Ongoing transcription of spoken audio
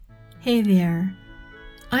Hey there,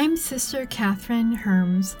 I'm Sister Catherine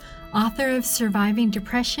Herms, author of Surviving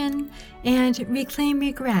Depression and Reclaim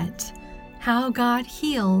Regret, How God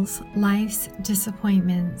Heals Life's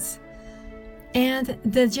Disappointments, and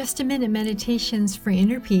the Just a Minute Meditations for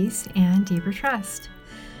Inner Peace and Deeper Trust.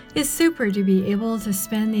 It's super to be able to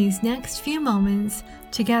spend these next few moments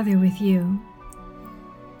together with you.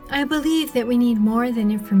 I believe that we need more than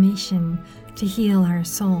information to heal our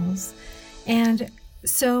souls, and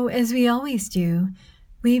so, as we always do,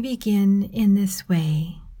 we begin in this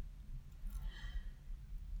way.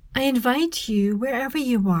 I invite you, wherever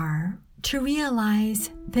you are, to realize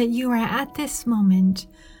that you are at this moment,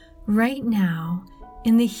 right now,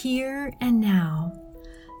 in the here and now,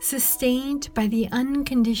 sustained by the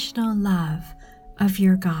unconditional love of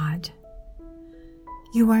your God.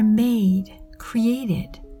 You are made,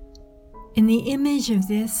 created, in the image of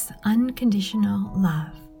this unconditional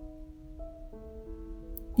love.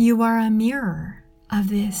 You are a mirror of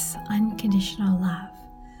this unconditional love,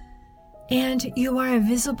 and you are a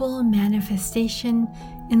visible manifestation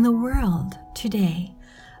in the world today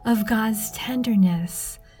of God's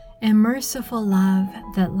tenderness and merciful love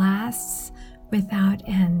that lasts without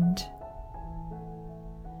end.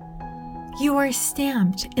 You are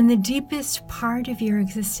stamped in the deepest part of your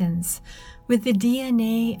existence with the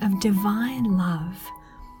DNA of divine love,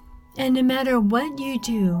 and no matter what you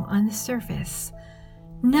do on the surface,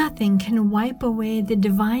 nothing can wipe away the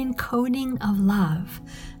divine coating of love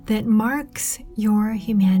that marks your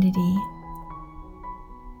humanity.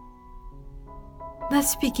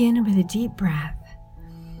 Let's begin with a deep breath.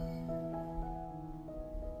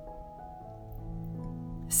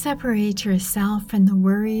 Separate yourself from the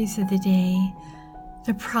worries of the day,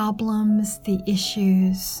 the problems, the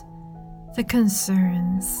issues, the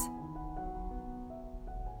concerns.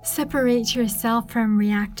 Separate yourself from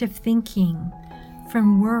reactive thinking,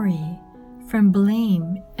 from worry, from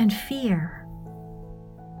blame and fear.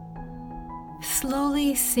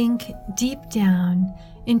 Slowly sink deep down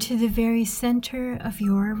into the very center of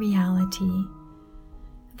your reality,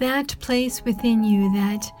 that place within you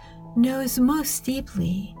that knows most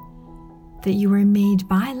deeply that you are made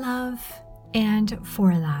by love and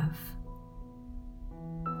for love.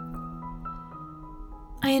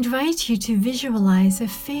 I invite you to visualize a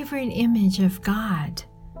favorite image of God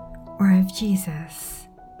or of Jesus.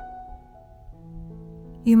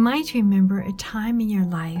 You might remember a time in your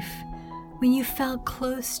life when you felt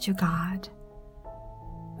close to God,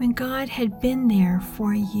 when God had been there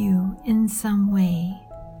for you in some way,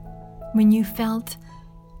 when you felt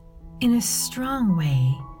in a strong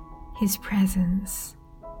way His presence.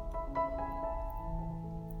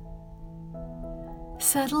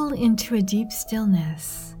 Settle into a deep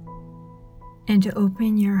stillness and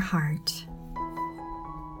open your heart.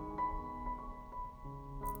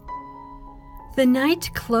 The night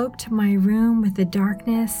cloaked my room with a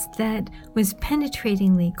darkness that was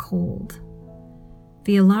penetratingly cold.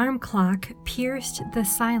 The alarm clock pierced the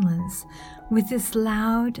silence with its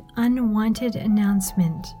loud, unwanted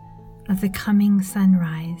announcement of the coming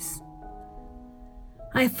sunrise.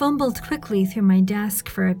 I fumbled quickly through my desk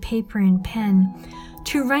for a paper and pen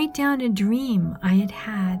to write down a dream I had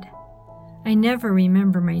had. I never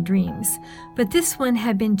remember my dreams, but this one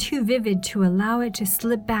had been too vivid to allow it to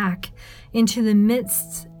slip back into the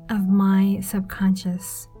midst of my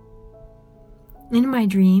subconscious. In my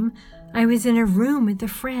dream, I was in a room with a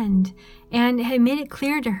friend and had made it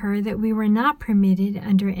clear to her that we were not permitted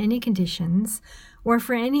under any conditions or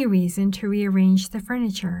for any reason to rearrange the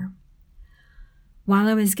furniture. While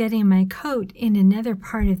I was getting my coat in another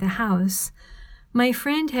part of the house, my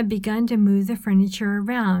friend had begun to move the furniture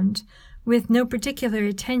around, with no particular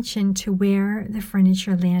attention to where the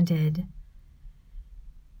furniture landed.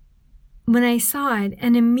 When I saw it,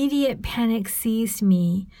 an immediate panic seized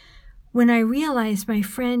me when I realized my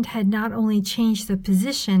friend had not only changed the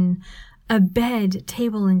position of bed,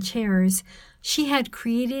 table, and chairs, she had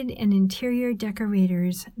created an interior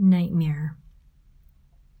decorator's nightmare.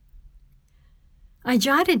 I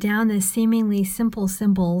jotted down the seemingly simple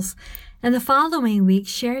symbols, and the following week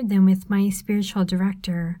shared them with my spiritual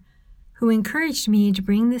director, who encouraged me to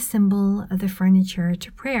bring the symbol of the furniture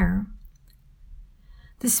to prayer.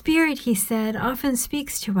 The Spirit, he said, often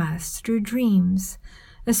speaks to us through dreams,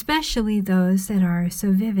 especially those that are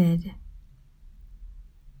so vivid.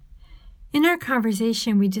 In our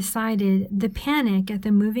conversation, we decided the panic at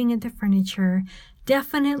the moving of the furniture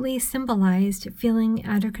definitely symbolized feeling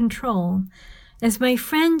out of control, as my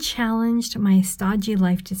friend challenged my stodgy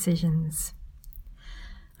life decisions.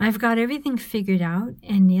 I've got everything figured out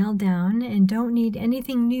and nailed down and don't need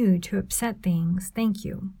anything new to upset things, thank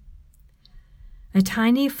you. A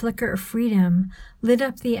tiny flicker of freedom lit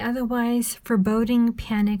up the otherwise foreboding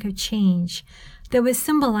panic of change that was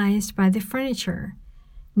symbolized by the furniture,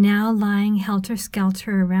 now lying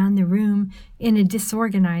helter-skelter around the room in a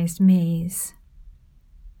disorganized maze.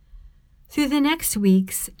 Through the next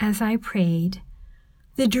weeks, as I prayed,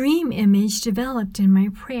 the dream image developed in my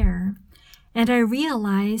prayer, and I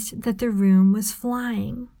realized that the room was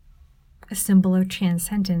flying, a symbol of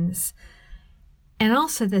transcendence, and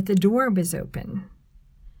also that the door was open,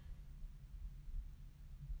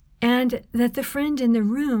 and that the friend in the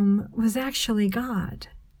room was actually God,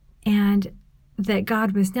 and that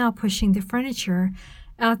God was now pushing the furniture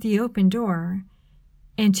out the open door,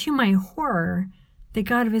 and to my horror, that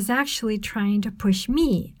God was actually trying to push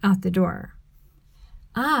me out the door.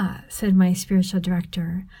 "Ah," said my spiritual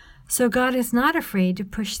director, "so God is not afraid to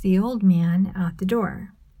push the old man out the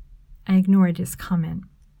door." I ignored his comment.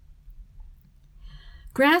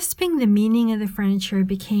 Grasping the meaning of the furniture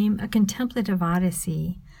became a contemplative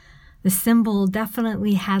odyssey. The symbol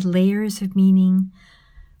definitely had layers of meaning.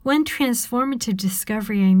 One transformative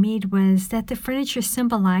discovery I made was that the furniture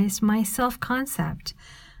symbolized my self-concept,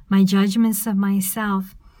 my judgments of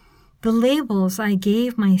myself, the labels I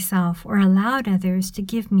gave myself or allowed others to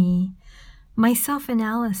give me, my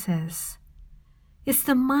self-analysis. It's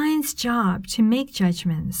the mind's job to make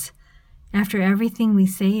judgments. After everything we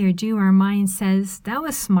say or do, our mind says, "That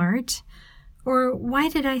was smart," or "Why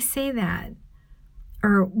did I say that?"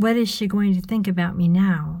 or "What is she going to think about me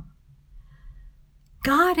now?"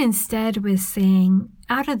 God instead was saying,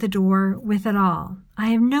 "Out of the door with it all. I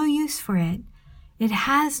have no use for it. It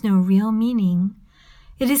has no real meaning.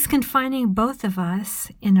 It is confining both of us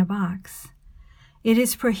in a box. It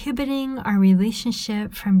is prohibiting our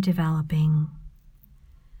relationship from developing."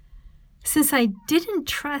 Since I didn't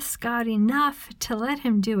trust God enough to let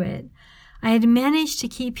him do it, I had managed to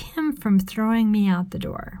keep him from throwing me out the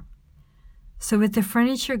door. So with the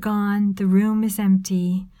furniture gone, the room is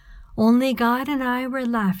empty. Only God and I were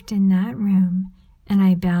left in that room, and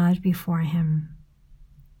I bowed before him.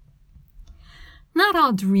 Not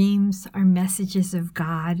all dreams are messages of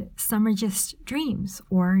God. Some are just dreams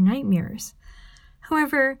or nightmares.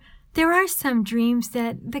 However, there are some dreams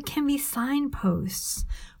that can be signposts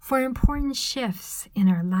for important shifts in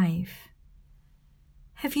our life.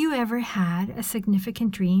 Have you ever had a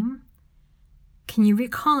significant dream? Can you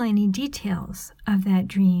recall any details of that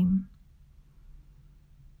dream?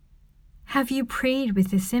 Have you prayed with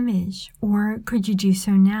this image, or could you do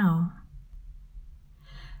so now?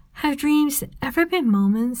 Have dreams ever been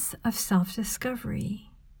moments of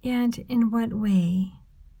self-discovery, and in what way?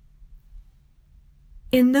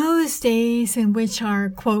 In those days in which our,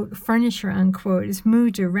 quote, furniture, unquote, is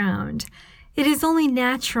moved around, it is only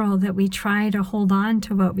natural that we try to hold on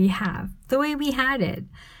to what we have, the way we had it.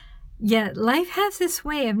 Yet life has this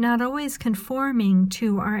way of not always conforming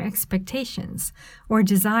to our expectations or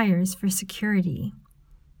desires for security.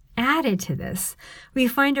 Added to this, we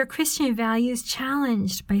find our Christian values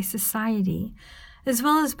challenged by society, as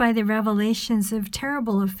well as by the revelations of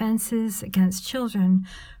terrible offenses against children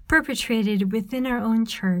perpetrated within our own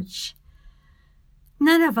church.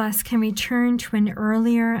 None of us can return to an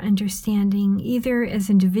earlier understanding, either as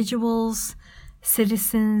individuals,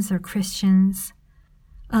 citizens, or Christians.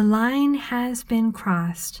 A line has been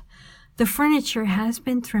crossed. The furniture has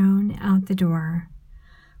been thrown out the door.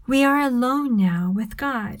 We are alone now with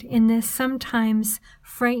God in this sometimes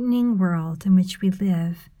frightening world in which we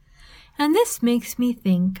live. And this makes me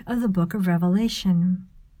think of the book of Revelation.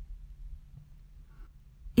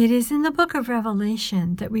 It is in the book of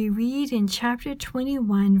Revelation that we read in chapter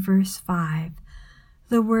 21, verse 5,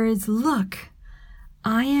 the words, "Look,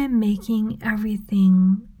 I am making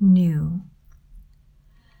everything new."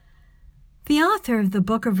 The author of the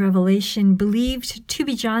book of Revelation, believed to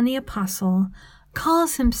be John the Apostle,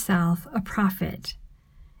 calls himself a prophet.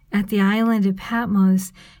 At the island of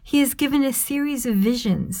Patmos, he is given a series of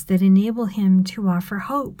visions that enable him to offer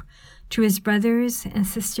hope to his brothers and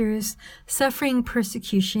sisters suffering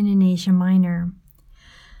persecution in Asia Minor.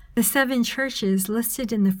 The 7 churches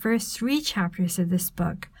listed in the first 3 chapters of this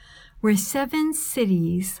book were 7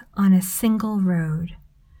 cities on a single road.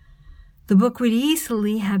 The book would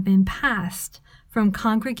easily have been passed from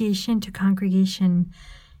congregation to congregation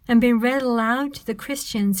and been read aloud to the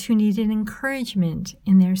Christians who needed encouragement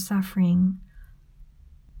in their suffering.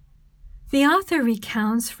 The author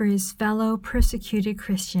recounts for his fellow persecuted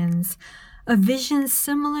Christians a vision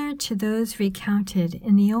similar to those recounted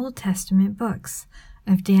in the Old Testament books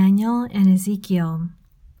of Daniel and Ezekiel.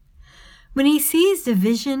 When he sees the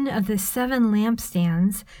vision of the 7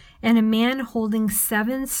 lampstands and a man holding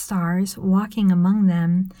 7 stars walking among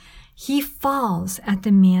them, he falls at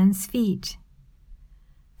the man's feet.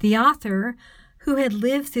 The author, who had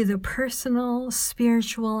lived through the personal,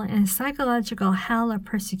 spiritual, and psychological hell of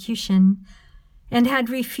persecution and had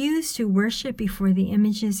refused to worship before the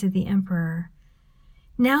images of the emperor,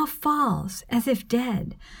 now falls as if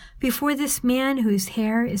dead before this man whose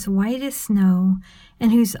hair is white as snow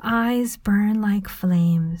and whose eyes burn like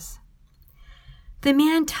flames. The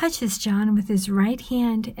man touches John with his right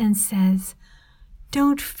hand and says,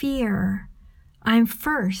 "Don't fear. I'm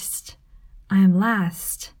first. I'm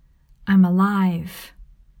last. I'm alive.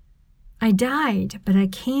 I died, but I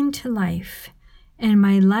came to life, and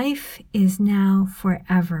my life is now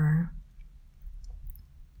forever."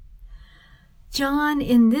 John,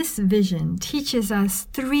 in this vision, teaches us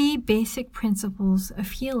 3 basic principles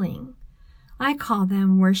of healing. I call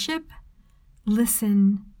them worship,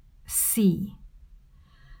 listen, see.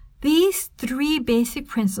 These 3 basic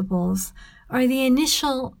principles are the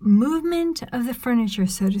initial movement of the furniture,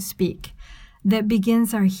 so to speak, that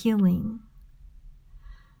begins our healing.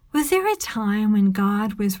 Was there a time when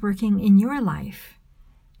God was working in your life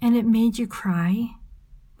and it made you cry?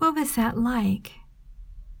 What was that like?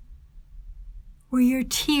 Were your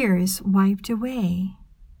tears wiped away?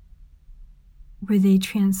 Were they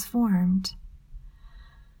transformed?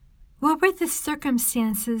 What were the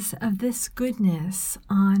circumstances of this goodness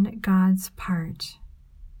on God's part?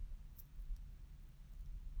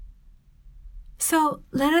 So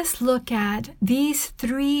let us look at these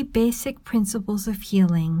 3 basic principles of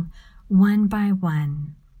healing one by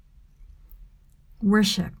one.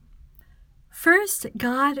 Worship. First,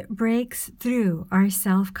 God breaks through our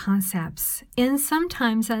self-concepts in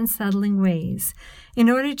sometimes unsettling ways in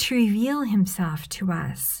order to reveal himself to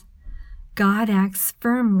us. God acts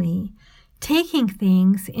firmly, taking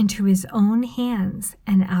things into his own hands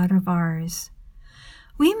and out of ours.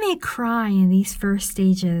 We may cry in these first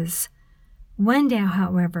stages. One day,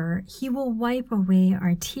 however, he will wipe away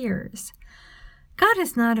our tears. God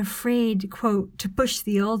is not afraid, quote, to push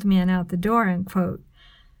the old man out the door, unquote,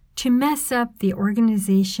 to mess up the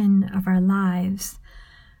organization of our lives,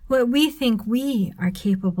 what we think we are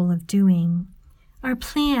capable of doing, our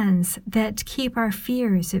plans that keep our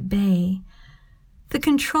fears at bay, the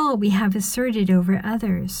control we have asserted over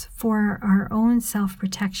others for our own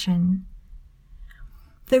self-protection.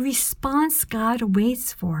 The response God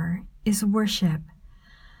waits for is worship,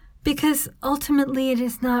 because ultimately it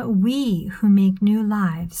is not we who make new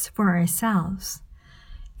lives for ourselves.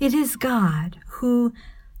 It is God who,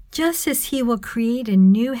 just as he will create a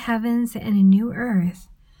new heavens and a new earth,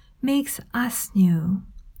 makes us new.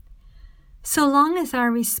 So long as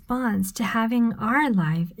our response to having our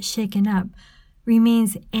life shaken up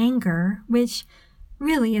remains anger, which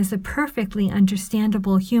really is a perfectly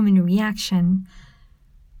understandable human reaction,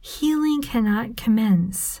 healing cannot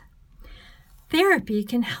commence. Therapy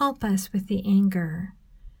can help us with the anger.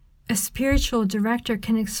 A spiritual director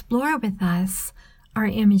can explore with us our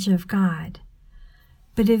image of God.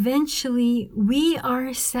 But eventually, we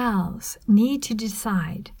ourselves need to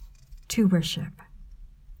decide to worship.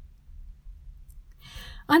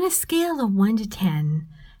 On a scale of 1 to 10,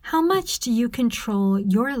 how much do you control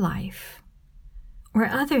your life or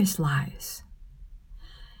others' lives?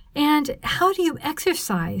 And how do you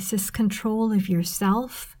exercise this control of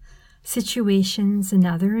yourself, situations, and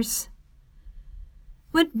others?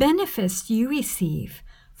 What benefits do you receive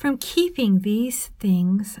from keeping these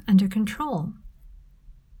things under control?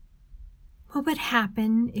 What would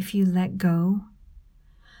happen if you let go?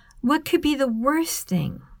 What could be the worst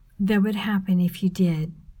thing that would happen if you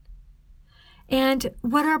did? And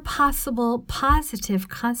what are possible positive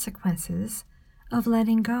consequences of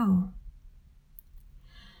letting go?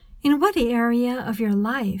 In what area of your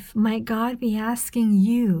life might God be asking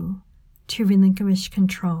you to relinquish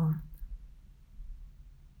control?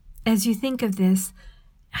 As you think of this,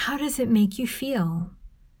 how does it make you feel?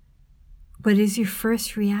 What is your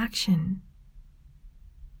first reaction?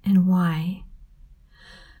 And why?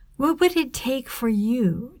 What would it take for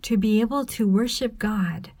you to be able to worship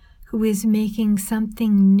God who is making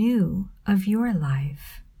something new of your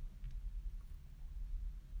life?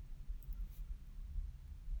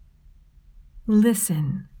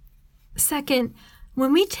 Listen. Second,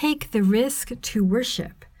 when we take the risk to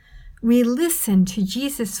worship, we listen to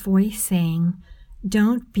Jesus' voice saying,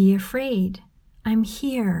 "Don't be afraid. I'm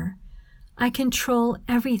here. I control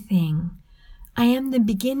everything. I am the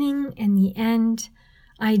beginning and the end.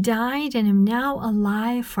 I died and am now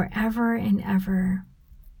alive forever and ever."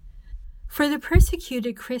 For the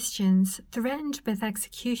persecuted Christians threatened with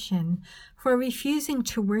execution for refusing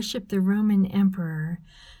to worship the Roman emperor,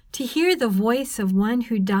 To hear the voice of one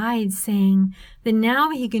who died saying that now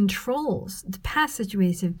he controls the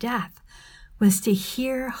passageways of death was to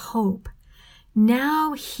hear hope.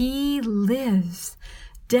 Now he lives.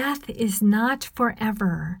 Death is not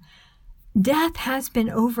forever. Death has been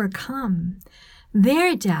overcome.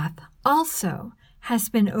 Their death also has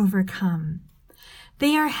been overcome.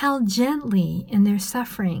 They are held gently in their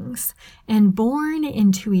sufferings and born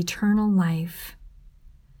into eternal life.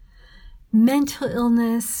 Mental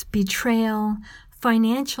illness, betrayal,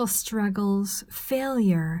 financial struggles,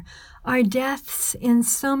 failure are deaths in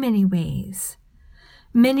so many ways.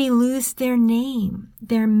 Many lose their name,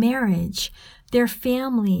 their marriage, their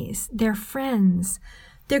families, their friends,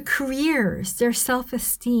 their careers, their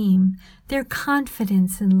self-esteem, their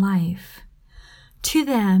confidence in life. To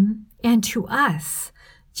them and to us,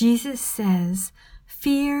 Jesus says,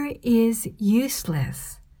 fear is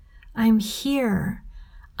useless. I'm here.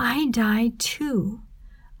 I died too.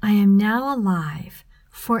 I am now alive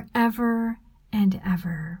forever and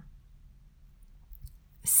ever.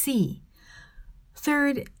 C.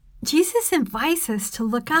 Third, Jesus invites us to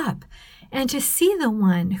look up and to see the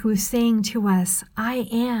one who is saying to us, I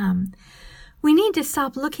am. We need to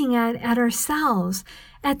stop looking at ourselves,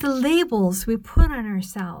 at the labels we put on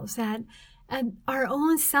ourselves, at our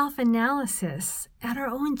own self-analysis, at our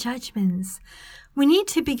own judgments. We need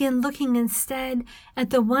to begin looking instead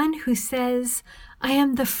at the one who says, I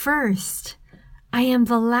am the first, I am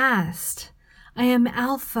the last, I am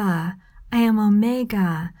Alpha, I am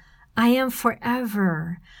Omega, I am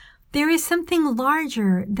forever. There is something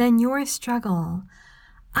larger than your struggle.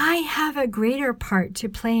 I have a greater part to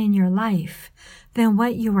play in your life than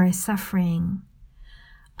what you are suffering.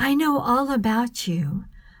 I know all about you.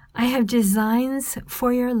 I have designs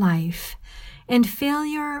for your life, and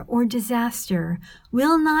failure or disaster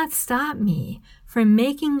will not stop me from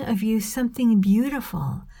making of you something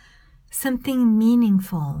beautiful, something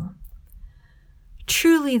meaningful.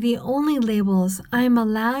 Truly, the only labels I am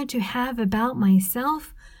allowed to have about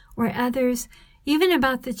myself or others, even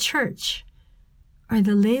about the church, are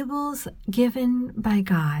the labels given by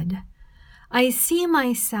God. I see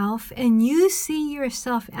myself and you see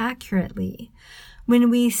yourself accurately when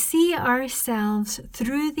we see ourselves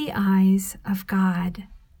through the eyes of God.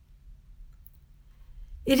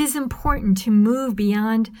 It is important to move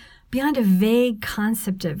beyond a vague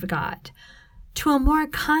concept of God to a more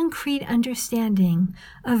concrete understanding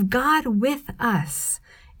of God with us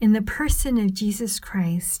in the person of Jesus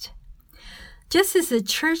Christ. Just as the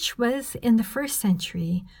church was in the first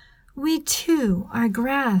century, we too are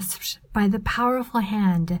grasped by the powerful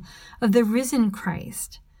hand of the risen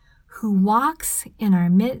Christ, who walks in our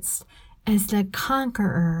midst as the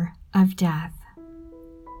conqueror of death.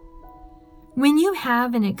 When you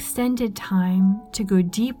have an extended time to go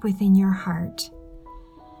deep within your heart,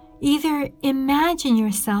 either imagine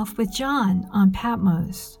yourself with John on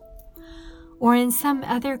Patmos, or in some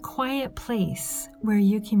other quiet place where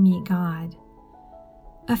you can meet God.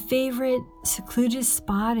 A favorite secluded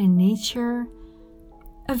spot in nature,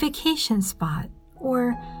 a vacation spot,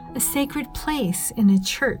 or a sacred place in a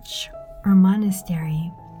church or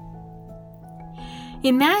monastery.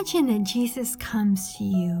 Imagine that Jesus comes to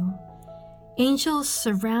you. Angels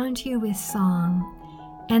surround you with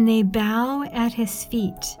song, and they bow at his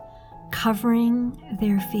feet, covering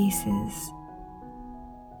their faces.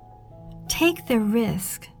 Take the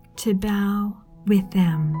risk to bow with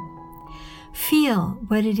them. Feel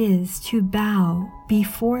what it is to bow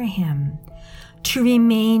before him, to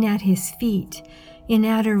remain at his feet in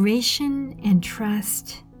adoration and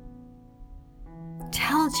trust.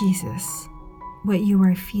 Tell Jesus what you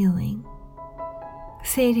are feeling.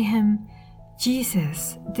 Say to him,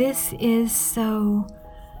 Jesus, this is so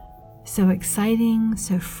exciting,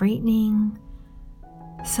 so frightening,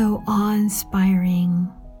 so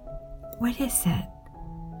awe-inspiring. What is it?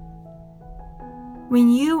 When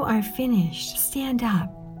you are finished, stand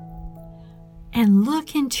up and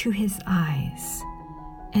look into his eyes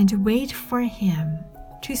and wait for him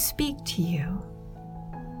to speak to you.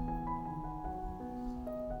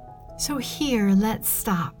 So here, let's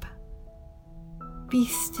stop. Be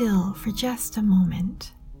still for just a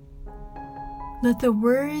moment. Let the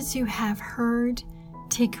words you have heard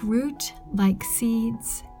take root like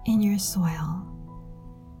seeds in your soil.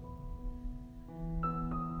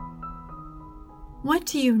 What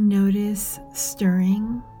do you notice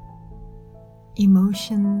stirring?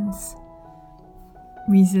 Emotions,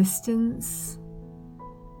 resistance,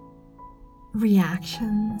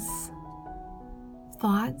 reactions,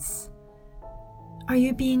 thoughts? Are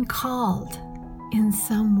you being called in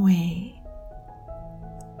some way?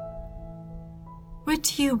 What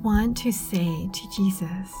do you want to say to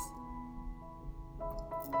Jesus?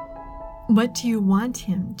 What do you want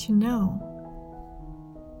him to know?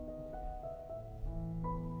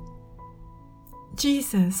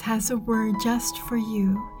 Jesus has a word just for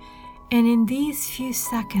you, and in these few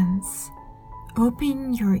seconds,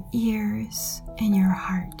 open your ears and your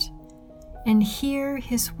heart and hear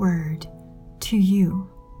his word to you.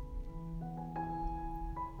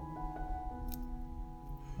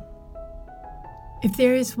 If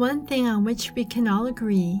there is one thing on which we can all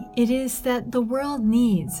agree, it is that the world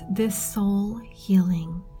needs this soul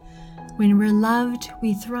healing. When we're loved,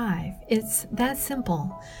 we thrive. It's that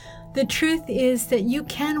simple. The truth is that you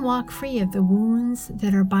can walk free of the wounds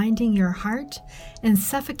that are binding your heart and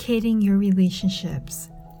suffocating your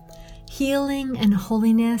relationships. Healing and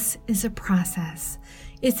holiness is a process.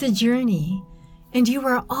 It's a journey, and you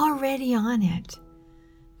are already on it.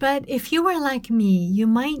 But if you are like me, you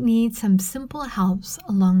might need some simple helps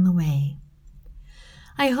along the way.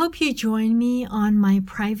 I hope you join me on my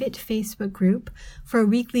private Facebook group for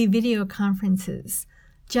weekly video conferences.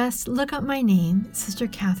 Just look up my name, Sister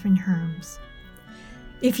Catherine Herms.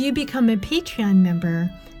 If you become a Patreon member,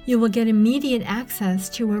 you will get immediate access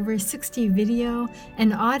to over 60 video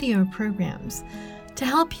and audio programs to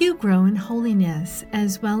help you grow in holiness,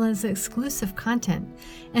 as well as exclusive content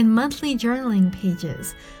and monthly journaling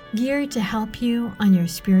pages geared to help you on your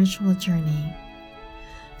spiritual journey.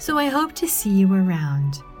 So I hope to see you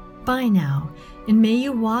around. Bye now, and may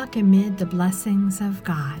you walk amid the blessings of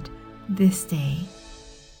God this day.